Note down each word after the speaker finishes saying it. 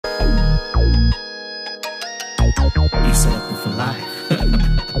circle for life.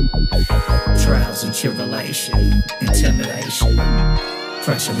 Trials and tribulation, intimidation.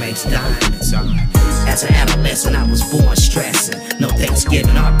 Pressure makes diamonds. As an adolescent, I was born stressing. No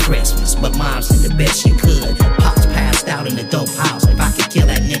Thanksgiving or Christmas, but Mom's did the best she could. Pops passed out in the dope house. If I could kill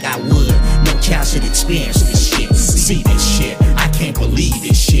that nigga, I would. No child should experience this shit. See this shit. I can't believe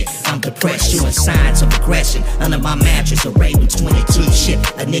this shit. I'm depressed, showing signs of aggression. Under my mattress, arrayed with 22 shit.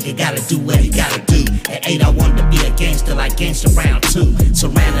 A nigga gotta do what he gotta do. At 8, I wanted to be a gangster like Gangsta Round 2.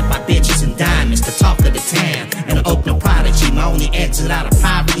 Surrounded by bitches and diamonds, the talk of the town. And an Oakland prodigy, my only exit out of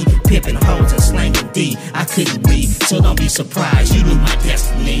poverty. Pippin' hoes and slanging D. I couldn't read, so don't be surprised, you knew my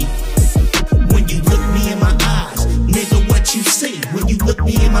destiny. When you look me in my eyes, nigga, what you see? When you look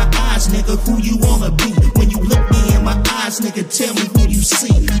me in my eyes, nigga, who you wanna be? When you look me in my eyes, nigga, tell me who you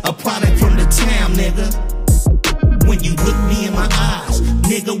see. A product from the town, nigga. When you look me in my eyes,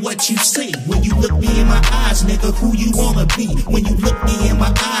 nigga, what you see? When you look me in my eyes, nigga, who you wanna be? When you look me in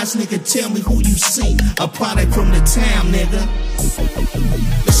my eyes, nigga, tell me who you see. A product from the town, nigga.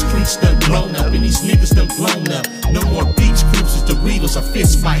 The streets done blown up and these niggas done blown up. No more beach cruises, Doritos or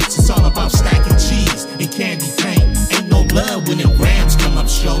fist fights. It's all about stacking cheese and candy paint. Ain't no love when them grams come up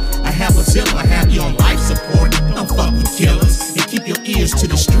short. I have a zip, I have you on life support. Don't fuck with killers and keep your ears to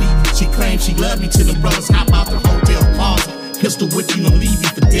the street. She claims she love me till the brothers hop out the hotel closet. Pistol whip you and leave you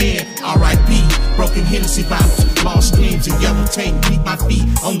for dead. R.I.P. Broken Hennessy bottles, lost dreams and yellow tape. Keep my feet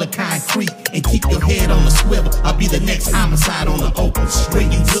on the concrete and keep your head on the swivel. I'll be the next homicide on the Oakland Street.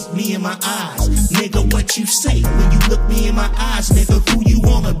 When you look me in my eyes, nigga, what you say? When you look me in my eyes, nigga, who you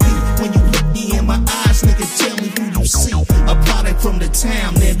wanna be? When you look me in my eyes, nigga, tell me who you see. A product from the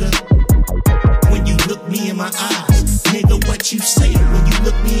town, nigga. When you look me in my eyes, nigga, what you say? When you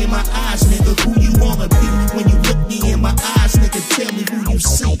look me in my eyes, nigga, who you wanna be? When you look me in my eyes, nigga, tell me who you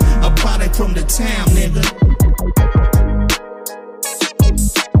see. A product from the town, nigga.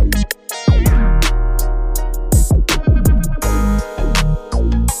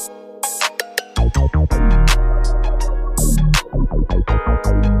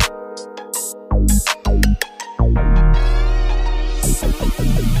 Thank you.